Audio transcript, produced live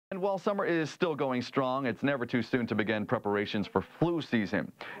while summer is still going strong, it's never too soon to begin preparations for flu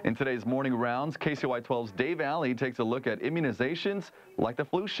season. In today's morning rounds, KCOY 12's Dave Alley takes a look at immunizations like the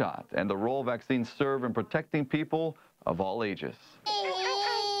flu shot and the role vaccines serve in protecting people of all ages.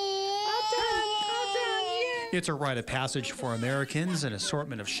 It's a rite of passage for Americans, an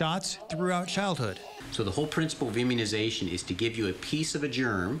assortment of shots throughout childhood. So the whole principle of immunization is to give you a piece of a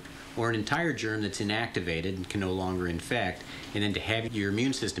germ or an entire germ that's inactivated and can no longer infect, and then to have your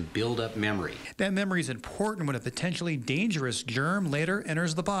immune system build up memory. That memory is important when a potentially dangerous germ later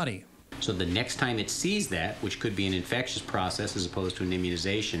enters the body. So the next time it sees that, which could be an infectious process as opposed to an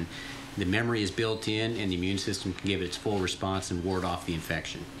immunization, the memory is built in and the immune system can give it its full response and ward off the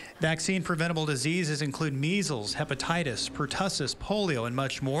infection. Vaccine-preventable diseases include measles, hepatitis, pertussis, polio, and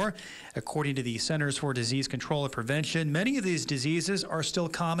much more. According to the Centers for Disease Control and Prevention, many of these diseases are still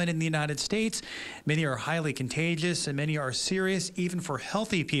common in the United States. Many are highly contagious, and many are serious even for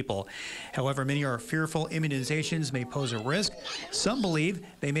healthy people. However, many are fearful immunizations may pose a risk. Some believe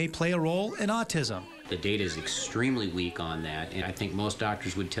they may play a role in autism. The data is extremely weak on that, and I think most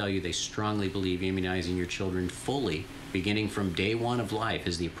doctors would tell you they strongly believe immunizing your children fully, beginning from day one of life,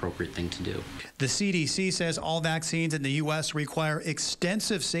 is the appropriate thing to do. The CDC says all vaccines in the U.S. require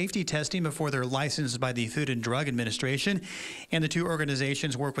extensive safety testing before they're licensed by the Food and Drug Administration, and the two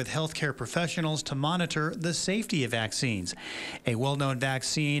organizations work with healthcare professionals to monitor the safety of vaccines. A well-known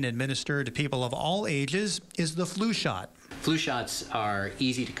vaccine administered to people of all ages is the flu shot. Flu shots are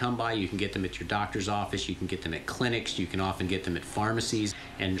easy to come by. You can get them at your doctor's office, you can get them at clinics, you can often get them at pharmacies,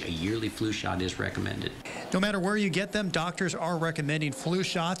 and a yearly flu shot is recommended. No matter where you get them, doctors are recommending flu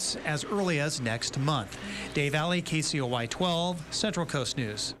shots as early as next month. Dave Alley, KCOY 12, Central Coast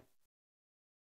News.